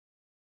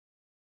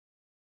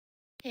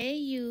Hey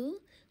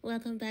you,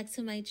 welcome back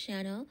to my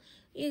channel.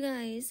 You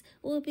guys,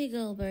 Whoopi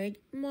Goldberg,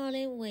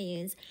 Marlon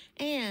Wayans,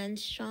 and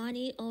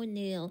Shaunie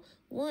O'Neal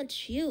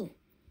want you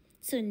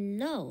to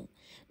know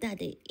that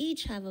they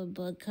each have a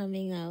book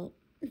coming out.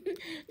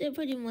 They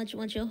pretty much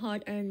want your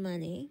hard-earned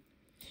money.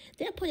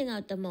 They're putting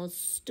out the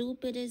most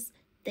stupidest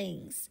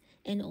things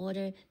in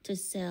order to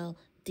sell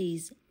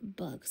these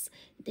books.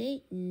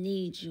 They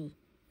need you,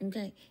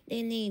 okay?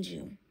 They need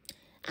you.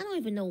 I don't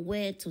even know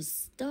where to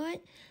start,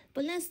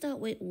 but let's start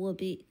with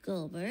Whoopi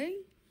Goldberg.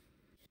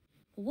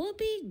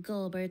 Whoopi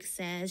Goldberg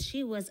says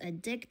she was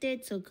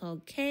addicted to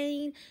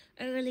cocaine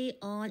early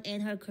on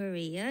in her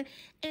career,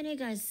 and it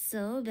got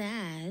so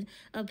bad,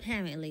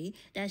 apparently,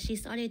 that she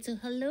started to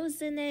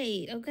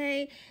hallucinate,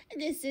 okay?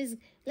 This is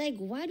like,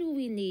 why do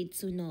we need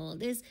to know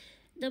this?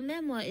 The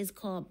memoir is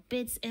called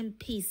Bits and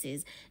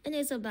Pieces, and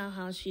it's about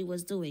how she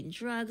was doing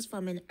drugs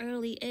from an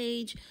early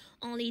age,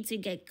 only to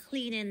get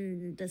clean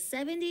in the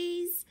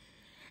 70s,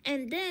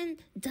 and then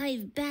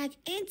dive back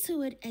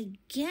into it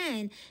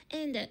again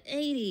in the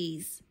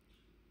 80s,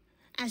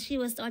 as she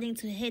was starting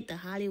to hit the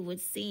Hollywood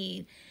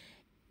scene.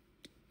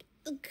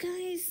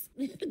 Guys,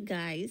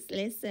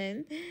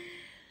 listen.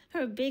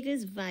 Her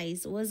biggest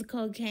vice was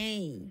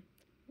cocaine.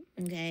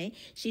 Okay?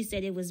 She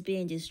said it was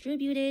being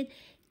distributed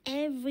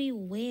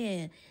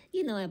everywhere,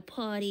 at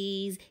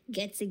parties,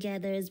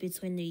 get-togethers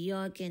between New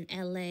York and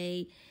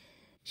LA.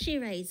 She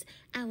writes,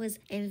 I was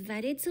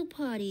invited to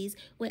parties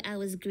where I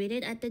was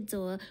greeted at the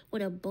door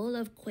with a bowl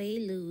of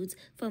Quaaludes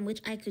from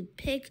which I could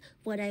pick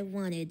what I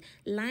wanted.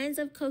 Lines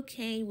of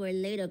cocaine were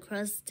laid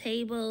across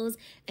tables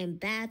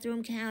and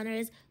bathroom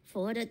counters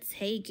for the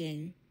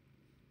taking.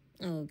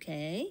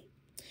 Okay.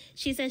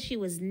 She says she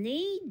was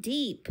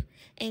knee-deep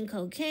in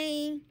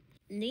cocaine.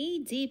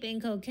 Knee-deep in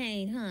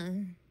cocaine, huh?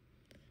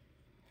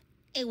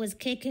 It was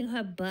kicking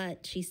her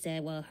butt, she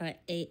said. Well, her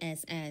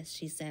ass,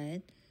 she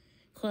said.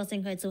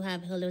 Causing her to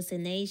have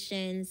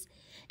hallucinations.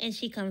 And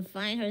she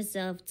confined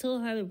herself to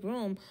her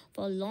room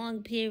for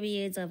long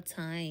periods of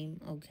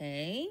time,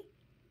 okay?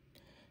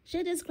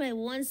 She described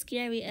one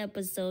scary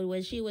episode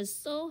where she was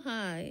so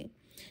high.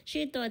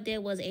 She thought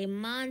there was a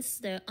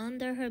monster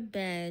under her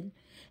bed.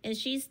 And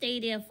she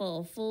stayed there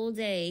for a full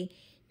day,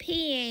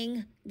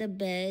 peeing the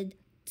bed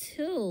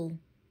too.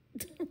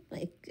 Oh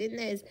my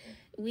goodness.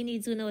 We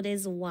need to know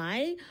this.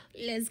 Why?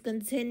 Let's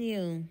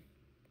continue.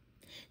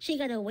 She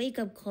got a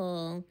wake-up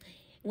call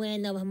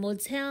when a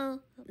motel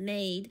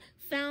maid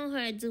found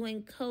her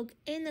doing coke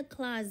in the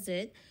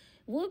closet.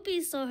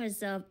 Whoopi saw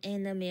herself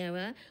in the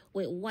mirror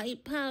with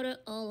white powder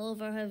all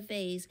over her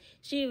face.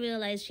 She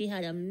realized she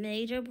had a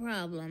major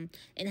problem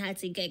and had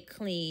to get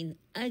clean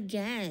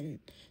again.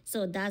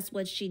 So that's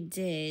what she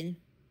did.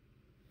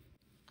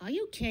 Are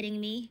you kidding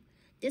me?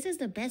 This is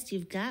the best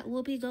you've got,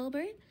 Whoopi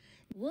Goldberg?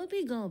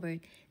 Whoopi Goldberg,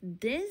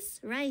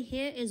 this right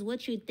here is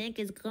what you think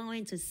is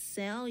going to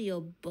sell your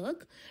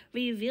book?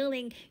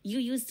 Revealing you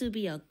used to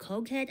be a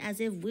cokehead, as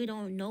if we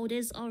don't know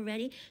this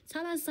already?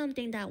 Tell us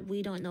something that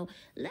we don't know.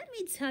 Let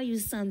me tell you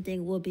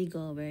something, Whoopi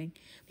Goldberg,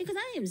 because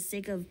I am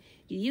sick of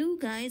you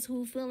guys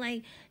who feel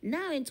like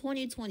now in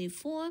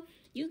 2024,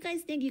 you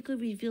guys think you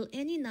could reveal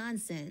any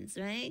nonsense,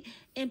 right?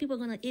 And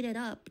people are going to eat it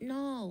up.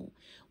 No,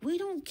 we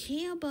don't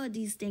care about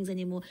these things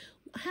anymore.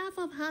 Half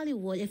of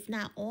Hollywood, if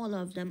not all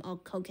of them, are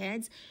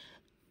cokeheads,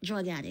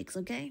 drug addicts,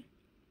 okay?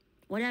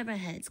 Whatever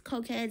heads,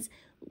 cokeheads,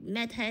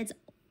 meth heads,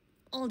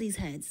 all these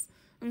heads,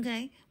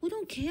 okay? We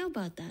don't care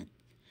about that.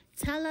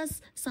 Tell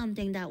us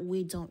something that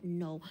we don't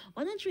know.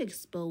 Why don't you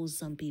expose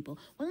some people?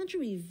 Why don't you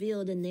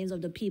reveal the names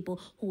of the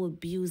people who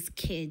abuse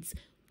kids,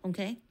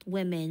 okay?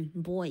 Women,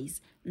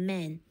 boys,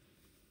 men.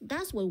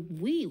 That's what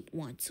we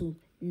want to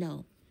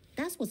know.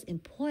 That's what's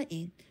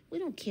important. We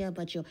don't care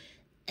about your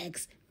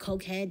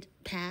ex-cokehead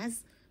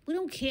past. We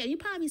don't care. You're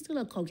probably still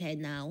a cokehead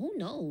now. Who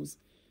knows?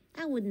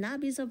 I would not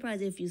be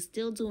surprised if you're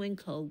still doing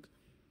coke.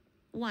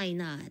 Why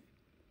not?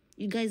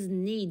 You guys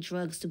need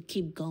drugs to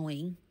keep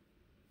going.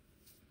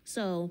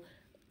 So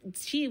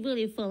she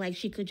really felt like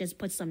she could just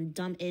put some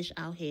dumb ish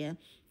out here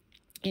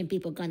and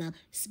people gonna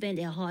spend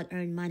their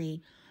hard-earned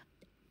money.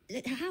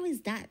 How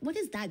is that? What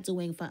is that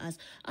doing for us?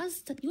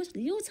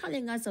 You're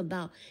telling us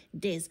about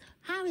this.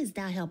 How is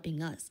that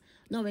helping us?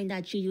 Knowing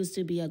that you used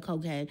to be a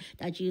cokehead,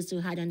 that you used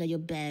to hide under your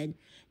bed,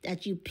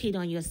 that you peed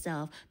on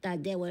yourself,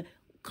 that there were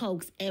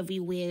cokes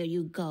everywhere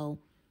you go,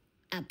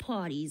 at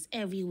parties,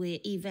 everywhere,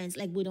 events,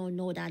 like we don't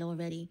know that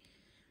already.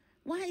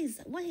 What is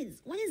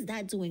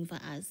that doing for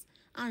us?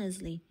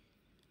 Honestly,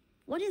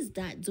 what is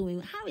that doing?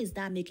 How is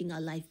that making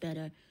our life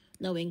better?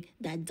 Knowing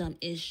that dumb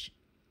ish.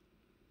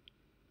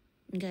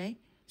 Okay?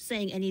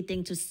 Saying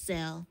anything to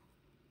sell,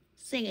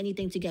 saying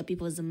anything to get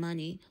people's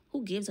money.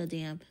 Who gives a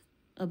damn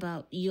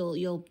about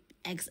your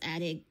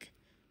ex-addict?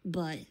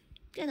 But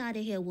get out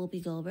of here,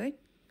 Whoopi Goldberg.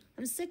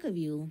 I'm sick of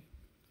you.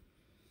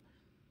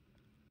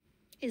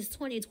 It's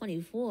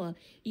 2024.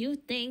 You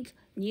think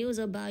news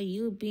about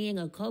you being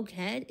a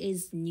cokehead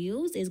is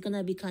news? Is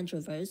gonna be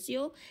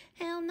controversial?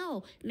 Hell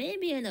no.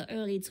 Maybe in the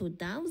early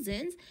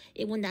 2000s,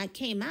 when that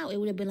came out, it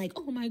would have been like,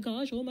 oh my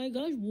gosh, what?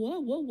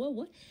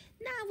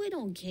 Nah, we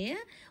don't care.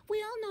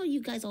 We all know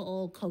you guys are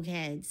all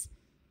cokeheads,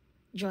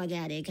 drug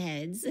addict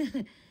heads.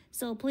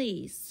 So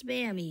please,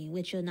 spare me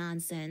with your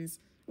nonsense.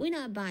 We're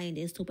not buying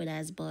this stupid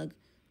ass bug.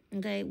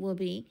 Okay,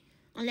 Whoopi?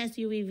 Unless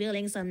you're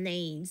revealing some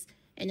names.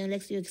 And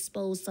unless you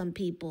expose some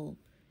people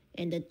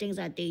and the things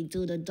that they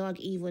do, the dark,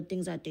 evil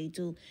things that they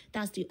do,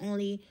 that's the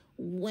only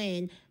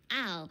when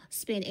I'll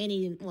spend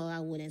any, well, I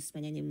wouldn't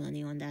spend any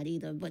money on that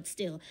either, but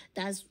still,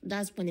 that's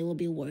when it will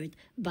be worth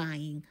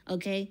buying,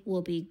 okay?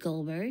 Whoopi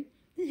Goldberg.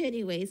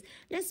 Anyways,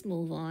 let's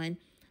move on.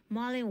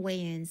 Marlon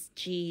Wayans,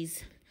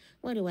 jeez,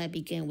 where do I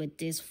begin with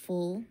this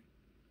fool?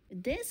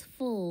 This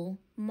fool,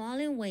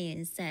 Marlon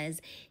Wayans, says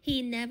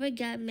he never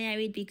got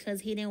married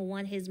because he didn't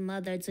want his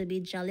mother to be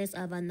jealous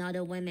of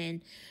another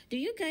woman. Do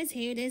you guys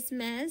hear this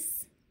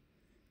mess?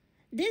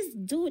 This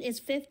dude is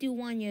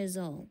 51 years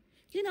old.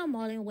 You know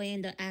Marlon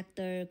Wayans, the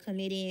actor,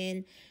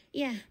 comedian.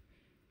 Yeah.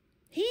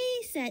 He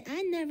said,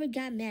 I never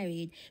got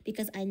married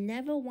because I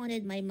never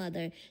wanted my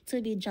mother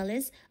to be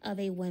jealous of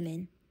a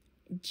woman.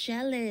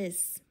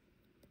 Jealous.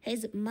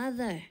 His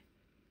mother.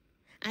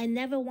 I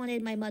never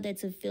wanted my mother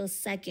to feel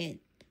second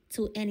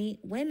to any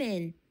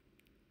women.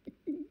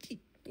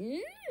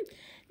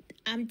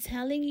 I'm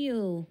telling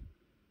you.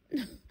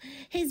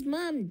 His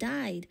mom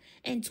died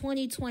in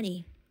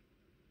 2020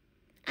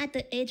 at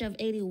the age of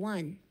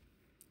 81.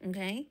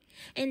 Okay?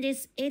 And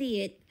this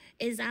idiot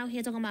is out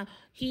here talking about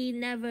he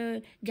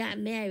never got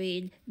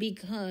married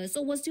because.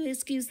 So what's your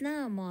excuse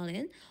now,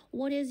 Marlon?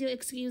 What is your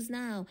excuse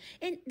now?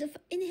 And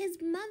his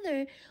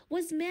mother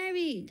was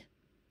married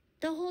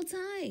the whole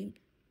time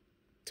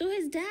to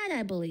his dad,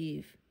 I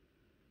believe.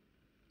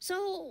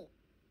 So,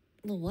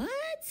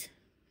 what?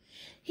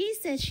 He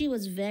said she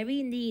was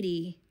very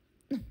needy.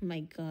 Oh my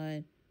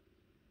God.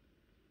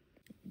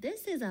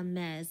 This is a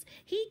mess.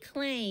 He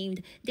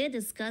claimed they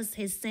discussed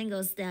his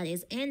single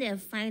status and their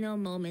final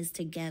moments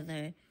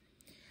together.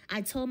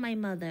 I told my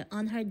mother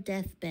on her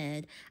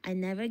deathbed I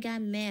never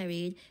got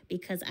married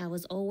because I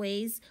was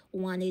always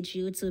wanted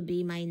you to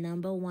be my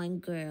number one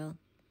girl.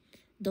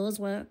 Those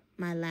were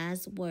my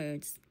last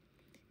words.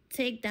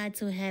 Take that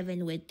to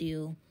heaven with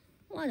you.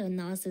 What a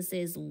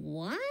narcissist.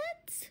 What?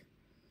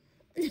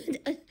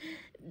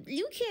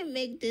 You can't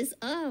make this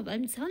up.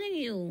 I'm telling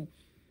you.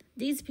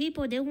 These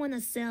people, they want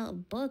to sell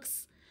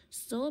books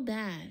so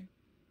bad.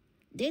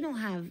 They're not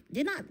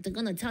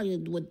going to tell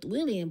you what's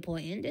really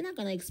important. They're not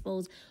going to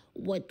expose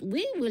what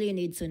we really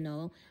need to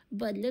know.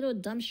 But little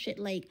dumb shit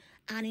like,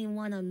 I didn't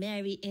want to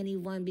marry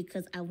anyone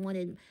because I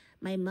wanted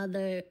my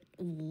mother.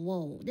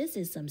 Whoa, this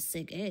is some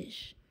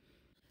sick-ish.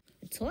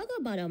 Talk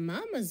about a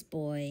mama's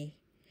boy.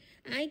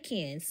 I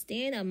can't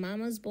stand a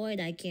mama's boy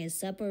that can't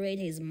separate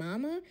his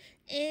mama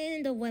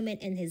and the women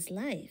in his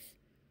life.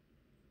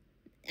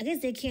 I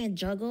guess they can't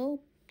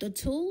juggle the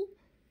two.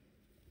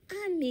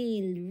 I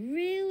mean,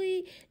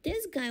 really?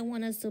 This guy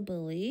wants us to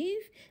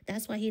believe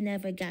that's why he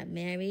never got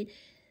married.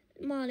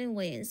 Marlon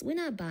Wayans, we're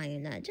not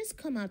buying that. Just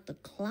come out the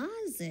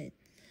closet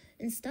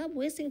and stop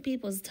wasting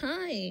people's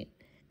time.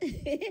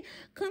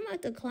 Come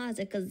out the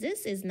closet, because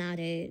this is not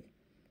it.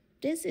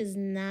 This is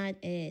not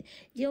it.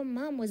 Your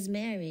mom was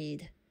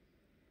married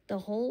the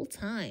whole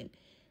time.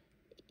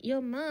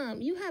 Your mom,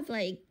 you have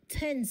like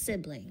 10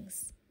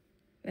 siblings,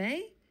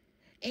 right?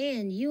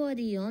 And you are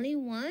the only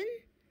one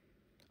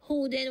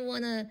who didn't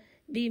want to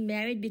be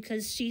married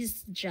because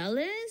she's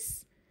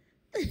jealous?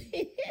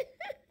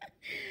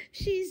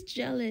 She's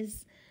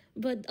jealous.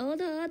 But all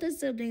the other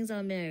siblings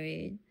are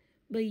married.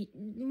 But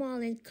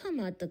Marlon, come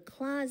out the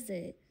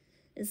closet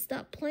and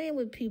stop playing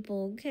with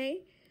people,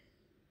 okay?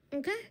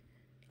 Okay?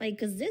 Like,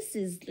 because this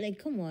is, like,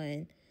 come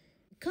on.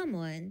 Come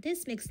on.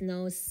 This makes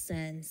no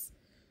sense.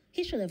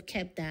 He should have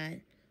kept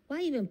that.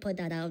 Why even put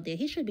that out there?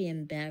 He should be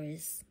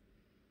embarrassed.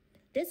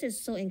 This is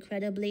so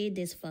incredibly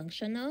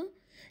dysfunctional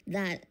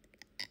that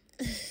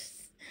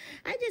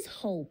I just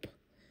hope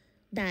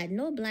that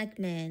no black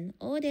men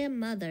or their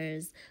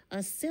mothers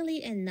are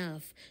silly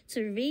enough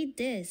to read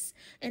this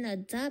and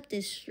adopt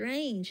this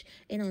strange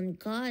and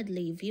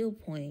ungodly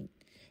viewpoint.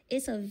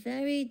 It's a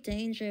very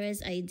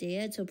dangerous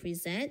idea to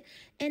present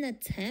and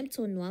attempt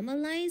to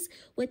normalize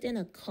within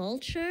a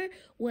culture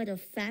where the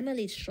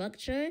family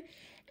structure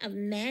of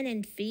man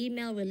and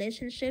female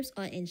relationships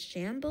are in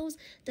shambles.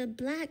 The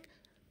black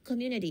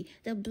community,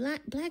 the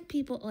black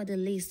people are the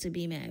least to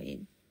be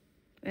married,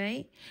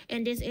 right?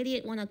 And this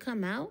idiot want to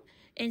come out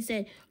and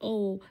say,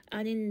 "Oh,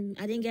 I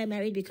didn't get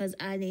married because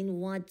I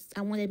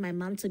wanted my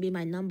mom to be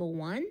my number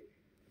one."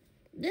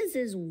 This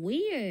is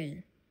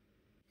weird.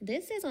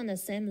 This is on the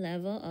same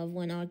level of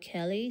when R.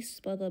 Kelly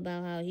spoke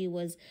about how he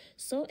was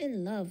so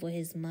in love with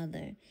his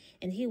mother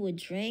and he would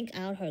drink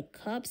out her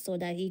cup so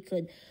that he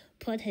could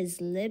put his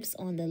lips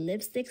on the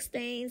lipstick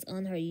stains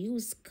on her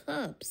used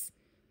cups.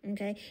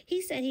 Okay?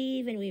 He said he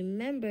even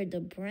remembered the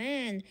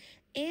brand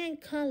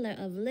and color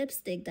of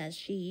lipstick that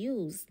she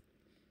used.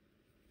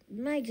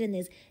 My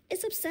goodness,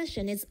 it's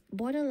obsession, it's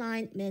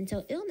borderline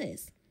mental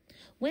illness.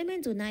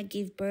 Women do not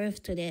give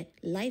birth to their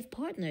life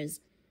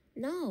partners.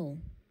 No.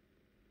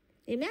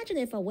 Imagine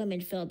if a woman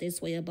felt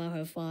this way about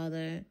her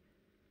father.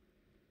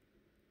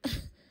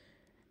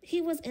 He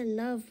was in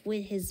love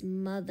with his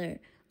mother.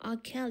 R.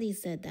 Kelly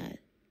said that.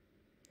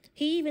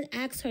 He even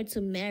asked her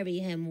to marry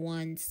him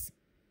once.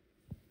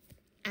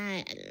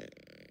 I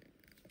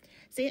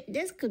see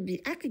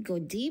I could go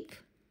deep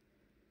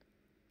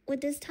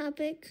with this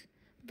topic,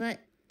 but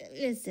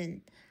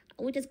listen,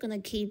 we're just gonna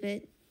keep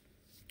it,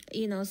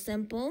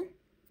 simple.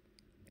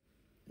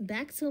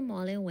 Back to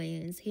Marlon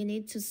Wayans. He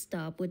needs to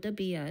stop with the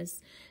BS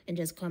and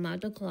just come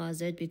out the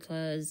closet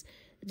because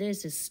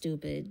this is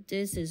stupid.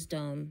 This is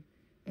dumb.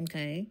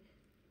 Okay?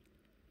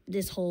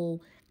 This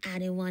whole I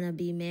didn't want to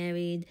be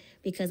married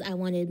because I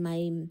wanted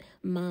my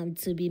mom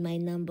to be my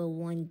number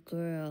one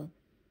girl.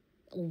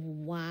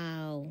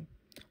 Wow.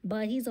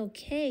 But he's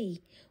okay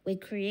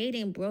with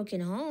creating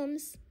broken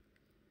homes,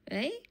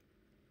 right?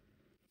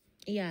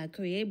 Yeah,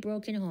 create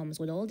broken homes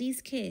with all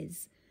these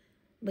kids.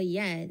 But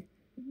yet,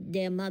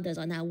 their mothers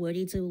are not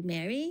worthy to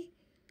marry?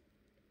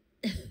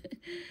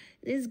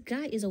 This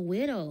guy is a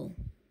weirdo.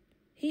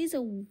 He's a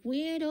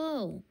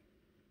weirdo.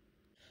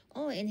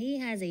 Oh, and he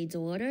has a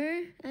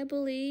daughter, I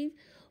believe,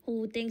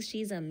 who thinks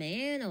she's a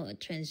man or a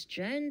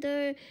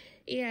transgender.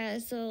 Yeah,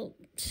 so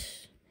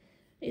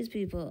these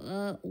people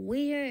are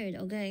weird,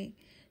 okay?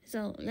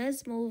 So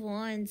let's move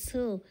on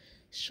to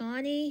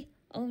Shaunie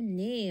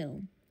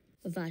O'Neal.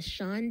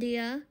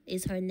 Vashandia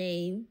is her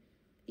name.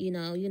 You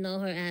know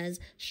her as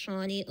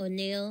Shaunie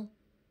O'Neal.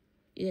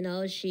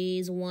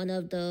 She's one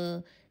of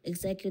the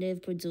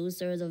executive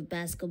producers of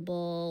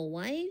Basketball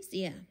Wives.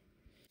 Yeah.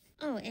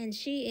 Oh, and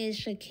she is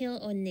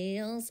Shaquille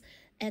O'Neal's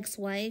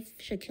ex-wife.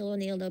 Shaquille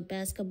O'Neal, the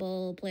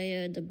basketball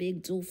player, the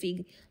big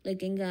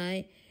doofy-looking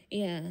guy.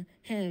 Yeah,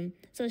 him.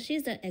 So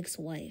she's the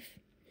ex-wife.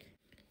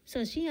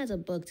 So she has a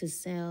book to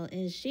sell,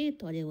 and she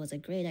thought it was a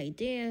great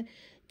idea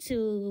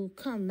to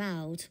come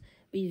out,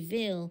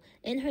 reveal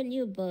in her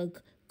new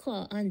book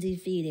called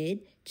Undefeated,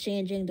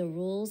 Changing the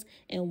Rules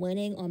and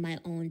Winning on My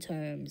Own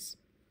Terms.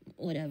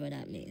 Whatever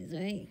that means,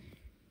 right?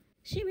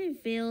 She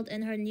revealed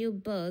in her new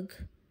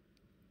book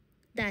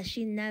that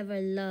she never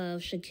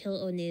loved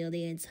Shaquille O'Neal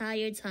the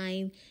entire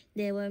time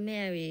they were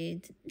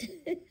married.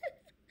 I'm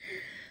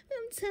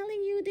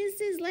telling you,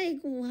 this is like,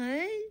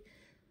 what?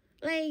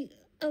 Like,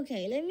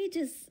 okay, let me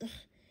just...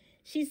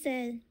 She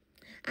said,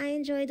 I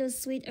enjoyed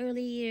those sweet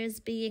early years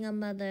being a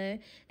mother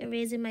and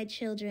raising my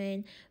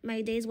children.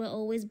 My days were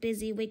always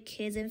busy with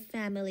kids and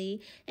family,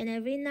 and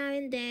every now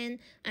and then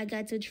I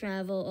got to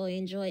travel or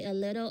enjoy a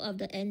little of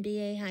the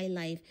NBA high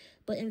life.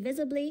 But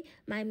invisibly,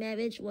 my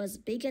marriage was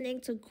beginning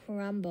to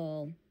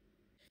crumble.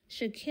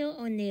 Shaquille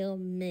O'Neal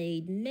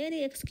made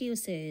many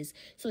excuses,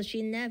 so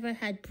she never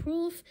had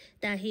proof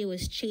that he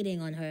was cheating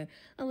on her.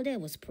 Oh, there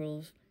was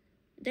proof.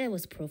 There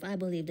was proof. I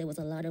believe there was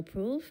a lot of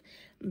proof.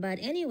 But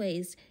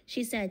anyways,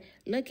 she said,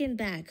 looking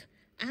back,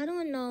 I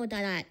don't know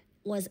that I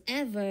was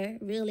ever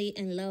really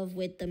in love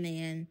with the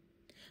man.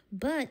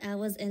 But I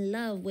was in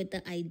love with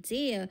the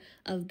idea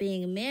of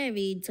being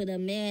married to the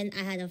man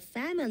I had a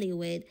family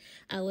with.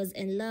 I was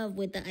in love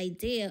with the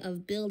idea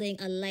of building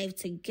a life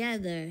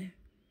together.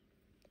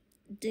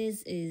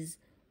 This is,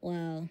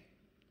 wow.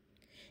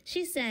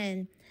 She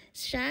said,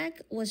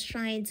 Shaq was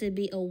trying to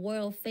be a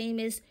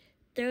world-famous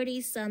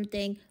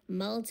 30-something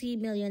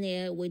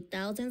multi-millionaire with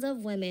thousands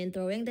of women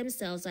throwing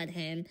themselves at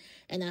him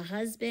and a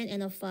husband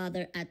and a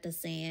father at the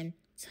same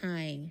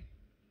time.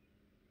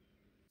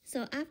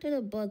 So after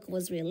the book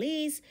was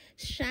released,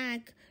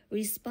 Shaq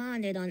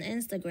responded on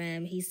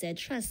Instagram. He said,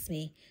 trust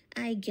me,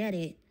 I get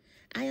it.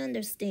 I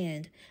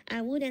understand.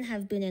 I wouldn't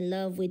have been in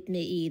love with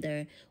me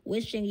either.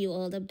 Wishing you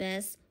all the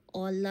best.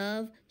 All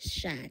love,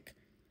 Shaq.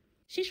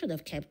 She should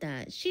have kept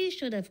that. She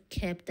should have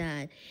kept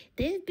that.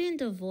 They've been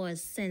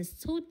divorced since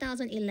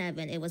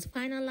 2011. It was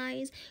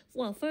finalized.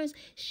 Well, first,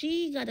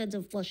 she got a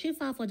divorce. She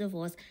filed for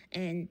divorce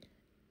in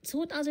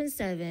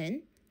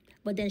 2007,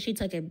 but then she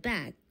took it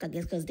back, I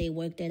guess because they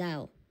worked it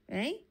out,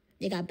 right?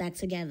 They got back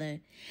together.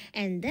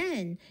 And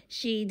then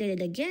she did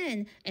it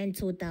again in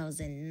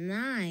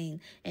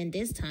 2009. And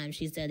this time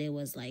she said it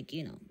was like,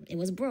 it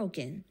was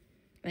broken.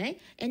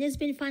 Right? And it's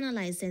been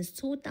finalized since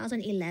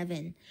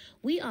 2011.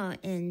 We are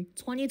in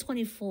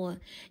 2024.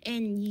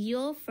 And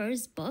your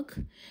first book,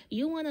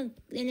 you want to,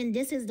 and then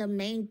this is the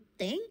main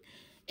thing,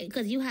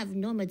 because you have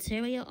no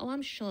material. Oh,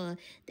 I'm sure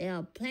there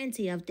are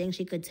plenty of things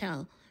she could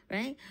tell,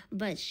 right?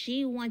 But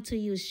she wants to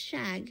use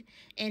Shaq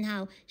and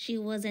how she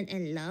wasn't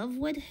in love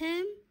with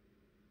him.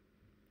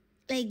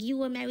 Like, you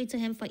were married to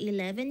him for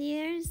 11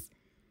 years.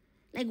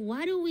 Like,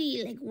 why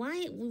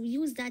we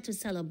use that to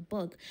sell a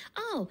book?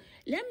 Oh,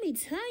 let me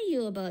tell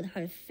you about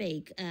her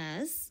fake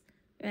ass,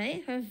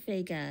 right? Her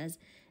fake ass.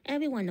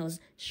 Everyone knows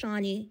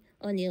Shaunie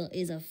O'Neal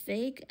is a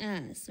fake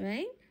ass,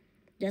 right?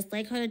 Just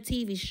like her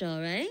TV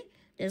show, right?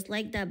 Just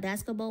like that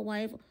Basketball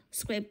Wife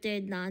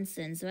scripted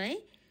nonsense, right?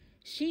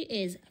 She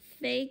is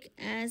fake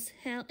as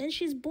hell, and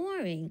she's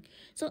boring.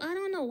 So I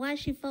don't know why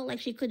she felt like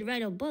she could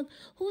write a book.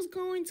 Who's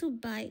going to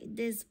buy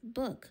this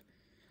book?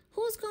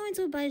 Who's going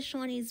to buy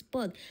Shaunie's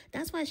book?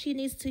 That's why she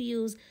needs to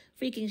use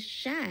freaking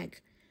Shaq.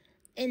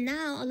 And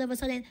now, all of a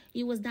sudden,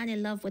 you was not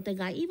in love with the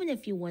guy, even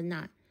if you were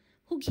not.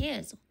 Who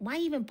cares? Why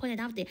even put it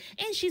out there?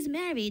 And she's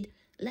married.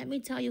 Let me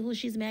tell you who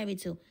she's married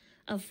to.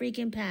 A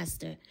freaking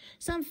pastor.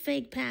 Some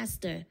fake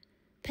pastor.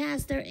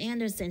 Pastor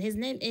Anderson. His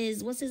name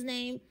is, what's his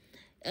name?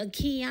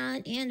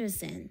 Keion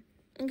Henderson.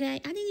 Okay? I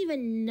didn't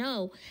even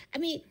know. I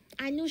mean,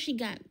 I knew she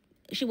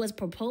was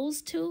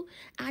proposed to.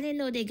 I didn't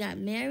know they got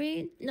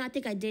married. No, I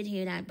think I did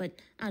hear that, but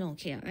I don't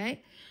care,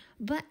 right?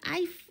 But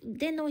I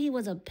didn't know he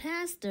was a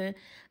pastor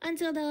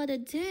until the other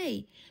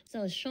day.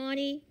 So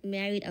Shaunie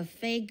married a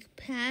fake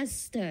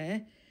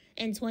pastor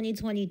in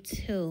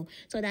 2022.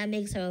 So that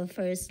makes her a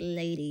first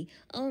lady.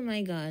 Oh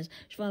my gosh.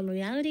 From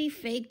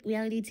fake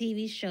reality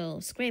TV show,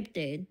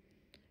 scripted,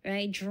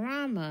 right?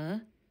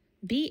 Drama,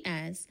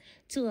 BS,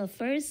 to a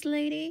first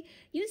lady.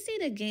 You see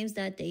the games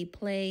that they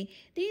play.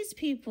 These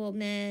people,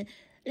 man,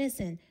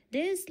 listen,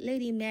 this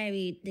lady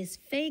married this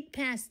fake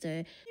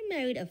pastor. She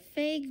married a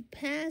fake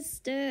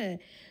pastor.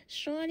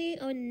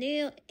 Shaunie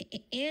O'Neal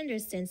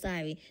Anderson,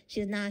 sorry.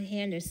 She's not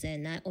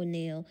Henderson, not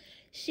O'Neal.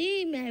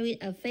 She married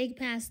a fake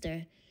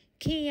pastor,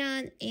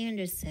 Keion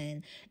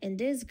Henderson. And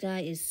this guy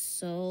is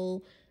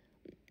so,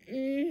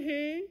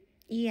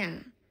 yeah,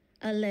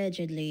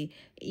 allegedly.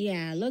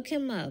 Yeah, look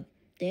him up.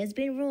 There's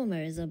been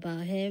rumors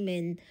about him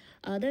and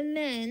other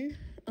men,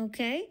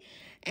 okay?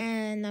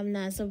 And I'm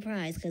not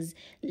surprised because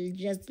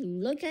just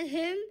look at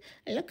him.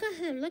 Look at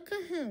him. Look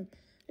at him.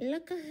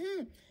 Look at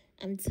him.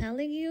 I'm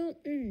telling you.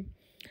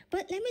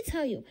 But let me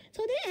tell you.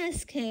 So they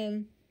asked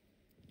him,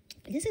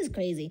 this is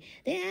crazy.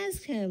 They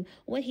asked him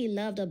what he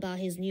loved about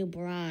his new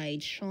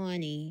bride,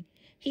 Shaunie.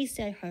 He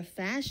said her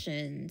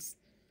fashions.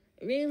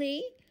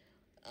 Really?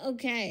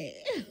 Okay.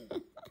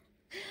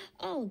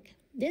 Oh,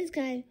 this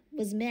guy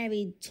was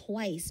married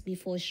twice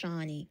before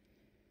Shaunie.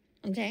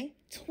 Okay?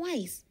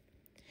 Twice.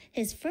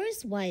 His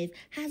first wife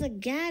has a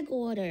gag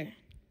order.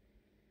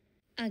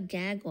 A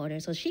gag order,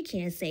 so she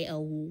can't say a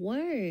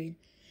word.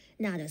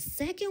 Now, the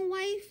second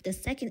wife, the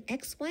second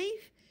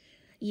ex-wife,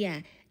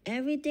 yeah,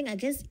 everything, I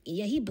guess,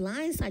 yeah, he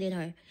blindsided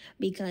her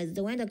because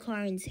during the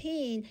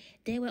quarantine,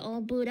 they were all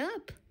booed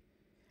up.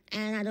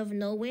 And out of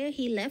nowhere,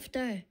 he left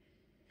her.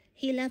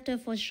 He left her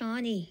for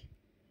Shaunie.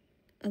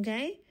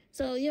 Okay?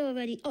 So you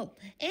already,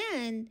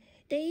 and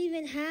they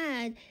even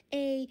had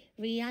a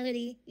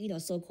reality,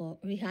 so-called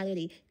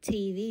reality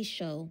TV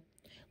show,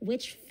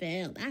 which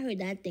failed. I heard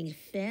that thing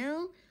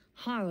fell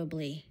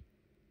horribly.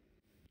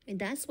 And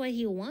that's what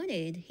he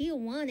wanted. He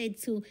wanted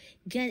to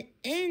get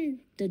in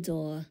the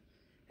door,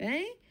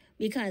 right?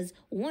 Because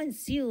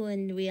once you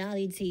in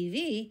reality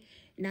TV,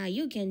 now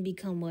you can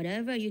become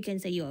whatever. You can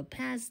say you're a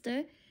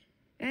pastor,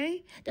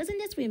 right? Doesn't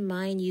this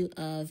remind you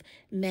of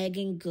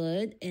Megan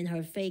Good and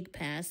her fake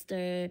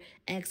pastor,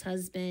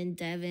 ex-husband,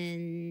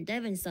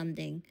 Devin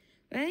something,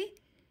 right?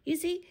 You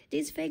see,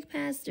 these fake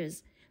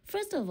pastors.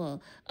 First of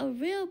all, a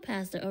real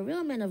pastor, a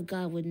real man of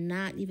God would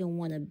not even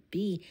want to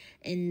be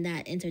in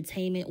that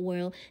entertainment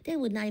world. They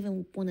would not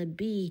even want to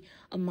be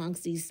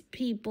amongst these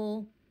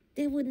people.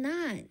 They would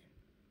not.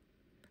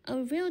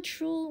 A real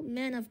true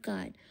man of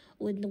God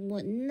would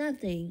want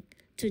nothing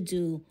to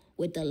do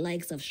with the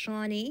likes of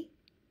Shaunie,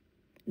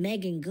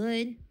 Megan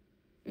Good,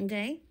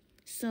 okay?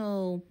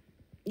 So,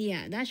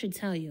 yeah, that should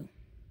tell you.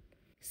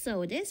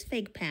 So this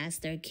fake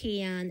pastor,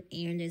 Keion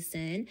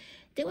Henderson,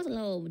 there was a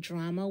little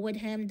drama with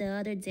him the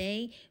other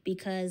day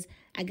because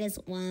I guess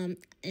in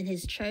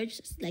his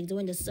church, like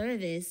during the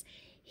service,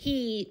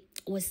 he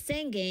was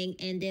singing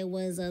and there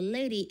was a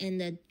lady in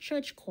the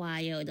church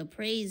choir,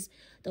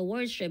 the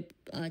worship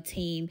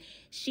team.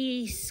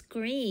 She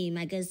screamed,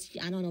 I guess,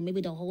 I don't know,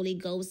 maybe the Holy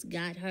Ghost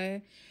got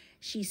her.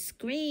 She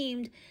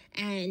screamed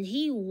and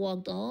he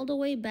walked all the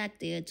way back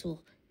there to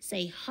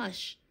say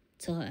hush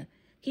to her.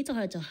 He told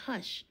her to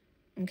hush.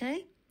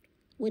 Okay?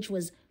 Which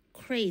was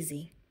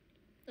crazy.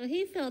 So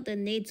he felt the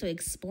need to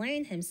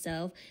explain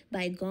himself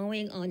by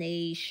going on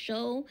a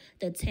show,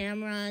 the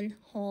Tamron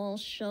Hall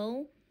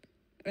show,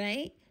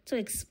 right? To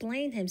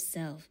explain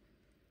himself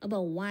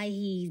about why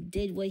he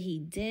did what he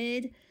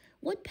did.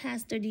 What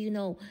pastor do you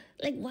know?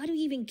 Like, why do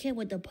you even care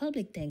what the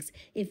public thinks?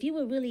 If you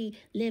were really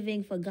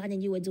living for God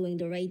and you were doing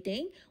the right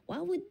thing, why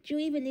would you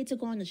even need to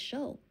go on the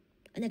show?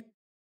 And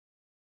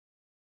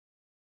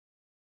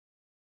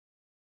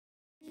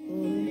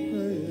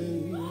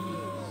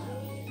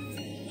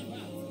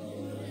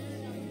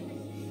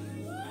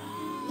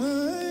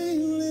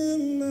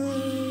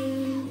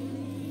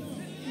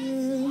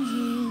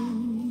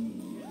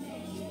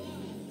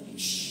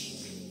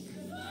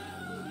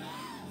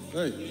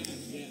Hey.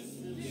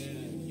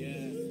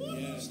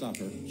 Stop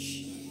her.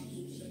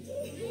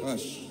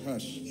 Hush,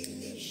 hush.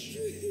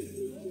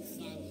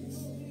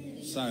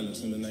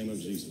 Silence in the name of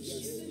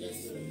Jesus.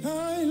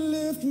 I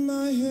lift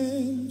my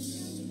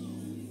hands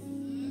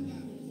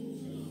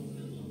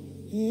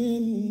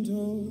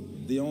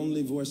in the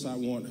only voice I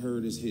want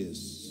heard is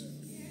his.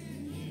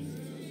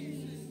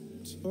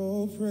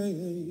 Oh,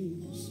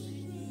 praise.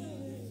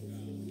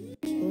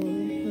 Oh,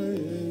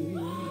 praise.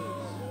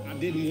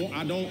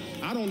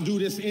 I don't do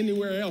this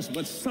anywhere else,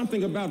 but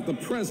something about the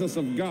presence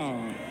of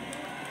God.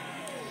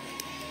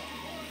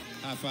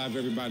 High five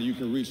everybody you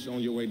can reach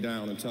on your way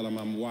down and tell them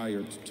I'm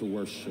wired to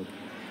worship.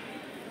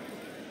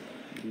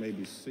 You may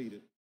be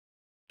seated.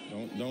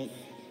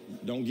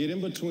 Don't get in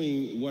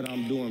between what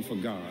I'm doing for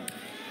God.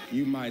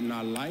 You might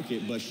not like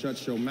it, but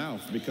shut your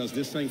mouth because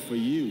this ain't for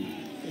you.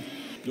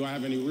 Do I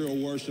have any real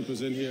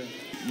worshipers in here?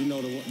 You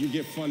know, you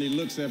get funny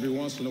looks every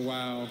once in a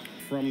while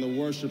from the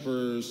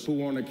worshipers who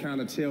want to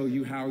kind of tell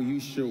you how you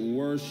should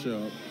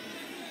worship.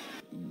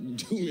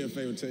 Do me a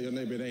favor, tell your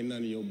neighbor it ain't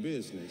none of your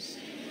business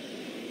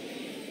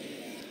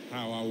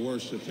how I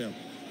worship him.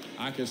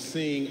 I can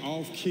sing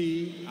off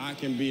key, I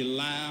can be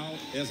loud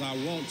as I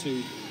want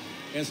to,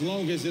 as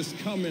long as it's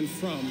coming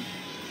from.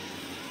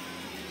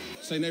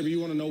 Say, neighbor, you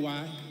want to know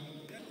why?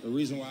 The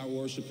reason why I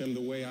worship him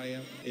the way I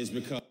am is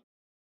because.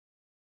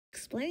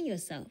 Explain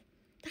yourself.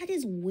 That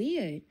is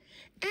weird.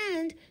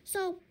 And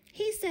so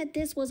he said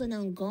this was an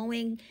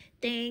ongoing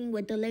thing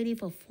with the lady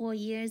for 4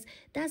 years.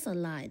 That's a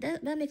lie.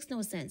 That makes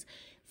no sense.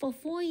 For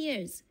 4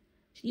 years,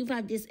 you've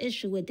had this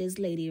issue with this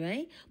lady,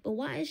 right? But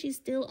why is she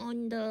still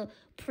on the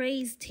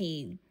praise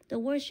team, the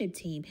worship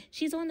team?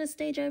 She's on the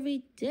stage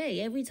every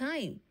day, every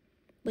time.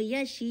 But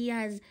yet you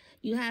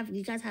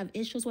guys have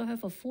issues with her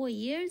for 4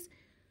 years?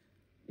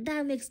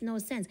 That makes no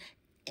sense.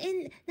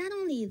 And not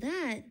only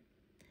that,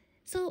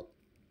 so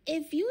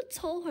if you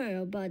told her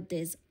about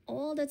this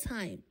all the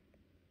time,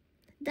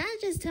 that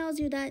just tells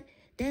you that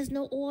there's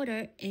no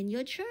order in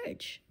your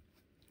church,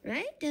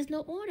 right? There's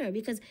no order,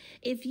 because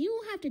if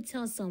you have to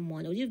tell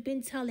someone, or you've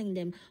been telling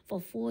them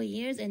for 4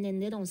 years and then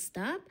they don't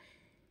stop,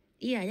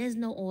 yeah, there's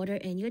no order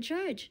in your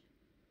church.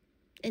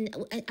 And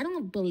I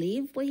don't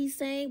believe what he's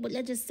saying, but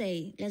let's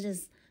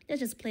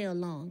just play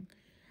along.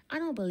 I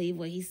don't believe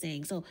what he's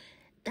saying. So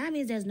that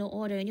means there's no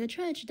order in your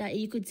church, that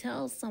you could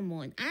tell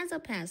someone as a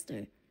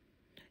pastor.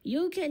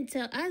 You can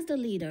tell, as the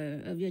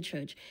leader of your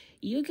church,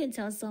 you can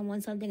tell someone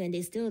something and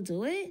they still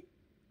do it?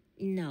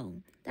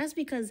 No. That's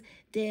because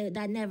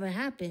that never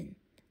happened.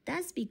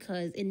 That's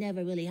because it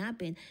never really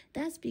happened.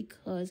 That's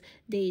because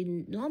they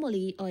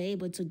normally are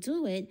able to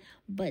do it,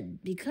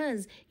 but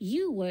because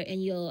you were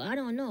in your,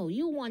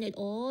 you wanted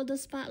all the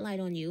spotlight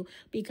on you,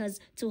 because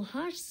to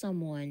hush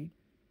someone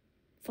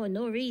for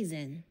no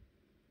reason,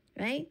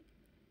 right?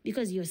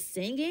 Because you're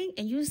singing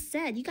and you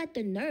got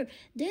the nerve.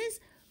 This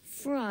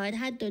fraud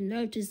had the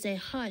nerve to say,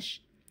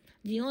 hush,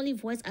 the only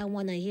voice I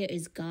want to hear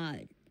is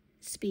God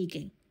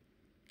speaking.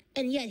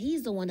 And yet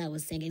he's the one that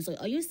was singing. So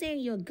are you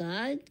saying you're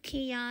God,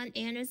 Keion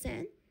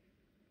Henderson?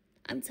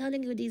 I'm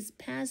telling you, these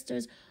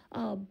pastors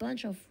are a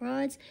bunch of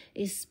frauds,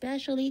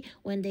 especially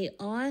when they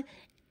are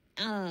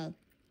on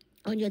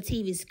your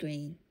TV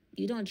screen.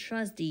 You don't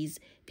trust these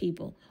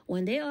people.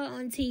 When they are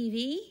on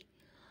TV,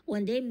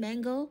 when they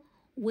mingle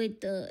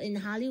in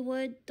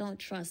Hollywood, don't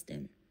trust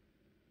them.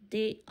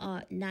 They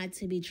are not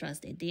to be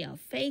trusted. They are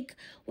fake.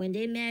 When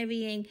they're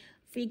marrying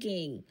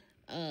freaking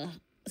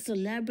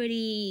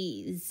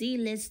celebrity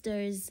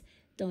Z-listers,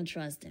 don't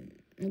trust them.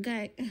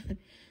 Okay?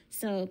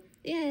 So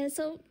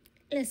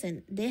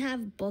listen, they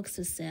have books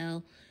to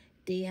sell.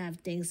 They have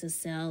things to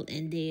sell,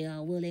 and they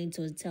are willing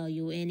to tell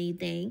you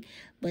anything,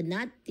 but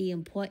not the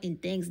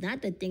important things,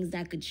 not the things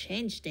that could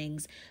change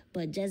things,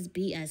 but just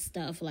BS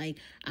stuff like,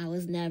 I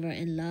was never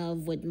in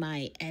love with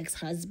my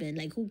ex-husband.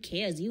 Like, who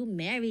cares? You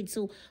married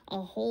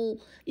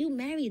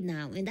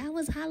now, and that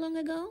was how long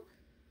ago?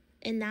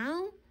 And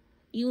now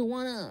you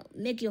want to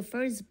make your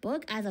first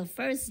book as a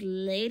first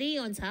lady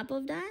on top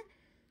of that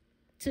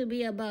to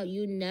be about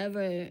you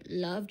never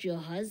loved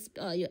your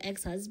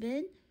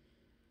ex-husband?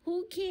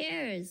 Who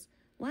cares?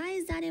 Why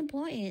is that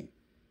important?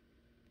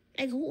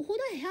 Like, who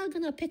the hell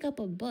gonna pick up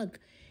a book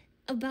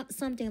about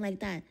something like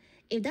that?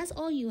 If that's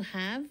all you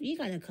have, you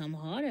gotta come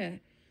harder.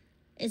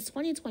 It's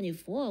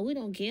 2024. We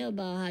don't care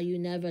about how you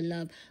never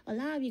love. A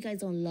lot of you guys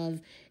don't love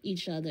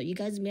each other. You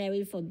guys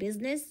married for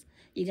business.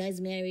 You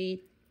guys married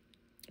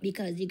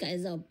because you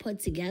guys are put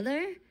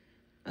together,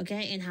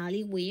 okay, and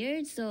highly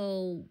weird.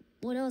 So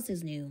what else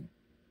is new,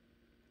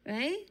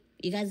 right?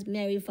 You guys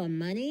married for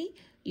money.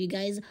 You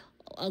guys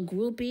are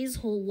groupies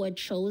who were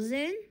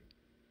chosen,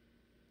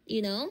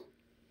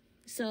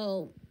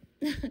 So,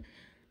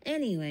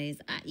 anyways,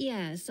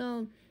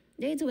 so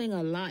they're doing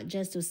a lot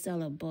just to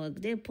sell a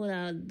book. They put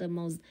out the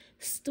most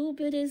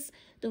stupidest,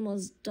 the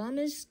most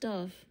dumbest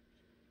stuff,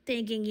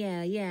 thinking,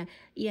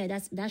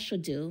 that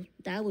should do.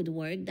 That would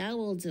work. That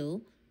will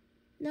do.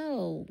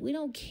 No, we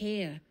don't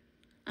care.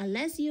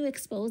 Unless you're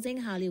exposing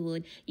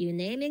Hollywood, you're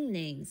naming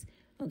names,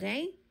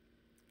 okay?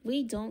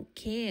 We don't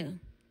care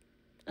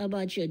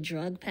about your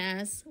drug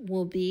past,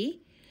 Whoopi.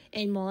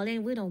 And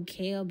Marlon, we don't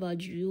care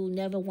about you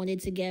never wanted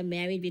to get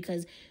married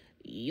because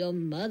your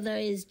mother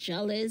was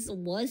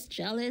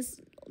jealous.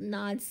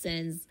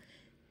 Nonsense.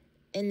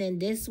 And then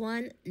this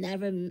one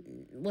never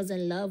was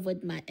in love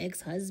with my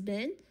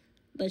ex-husband,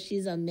 but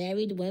she's a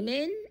married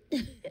woman.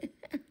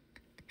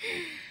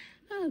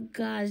 Oh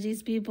gosh,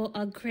 these people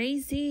are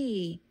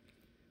crazy.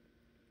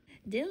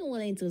 They're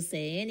willing to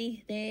say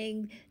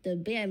anything, the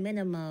bare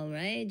minimum,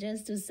 right?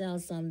 Just to sell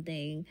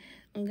something.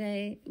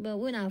 Okay? But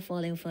we're not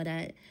falling for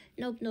that.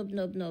 Nope, nope,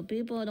 nope, nope.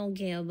 People don't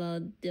care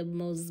about the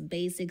most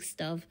basic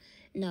stuff.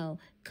 No,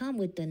 come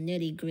with the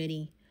nitty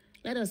gritty.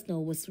 Let us know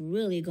what's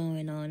really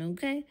going on,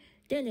 okay?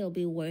 Then it'll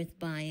be worth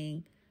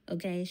buying.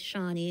 Okay?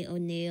 Shaunie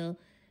O'Neal.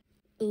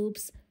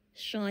 Oops.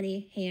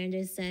 Shaunie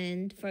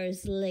Henderson,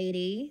 First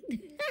Lady.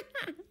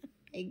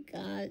 My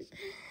gosh.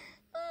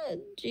 Oh,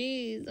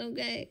 jeez.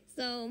 Okay.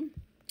 So,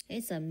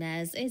 it's a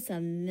mess. It's a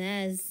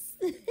mess.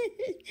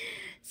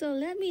 So,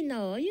 let me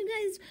know.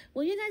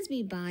 Will you guys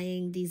be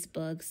buying these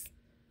books?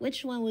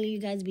 Which one will you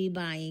guys be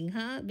buying,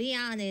 huh? Be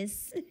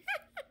honest.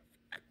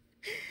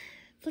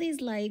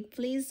 Please like,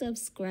 please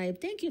subscribe.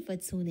 Thank you for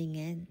tuning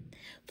in.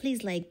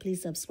 Please like,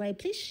 please subscribe,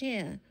 please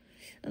share.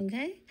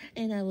 Okay?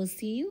 And I will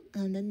see you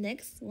on the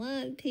next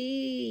one.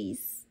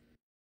 Peace.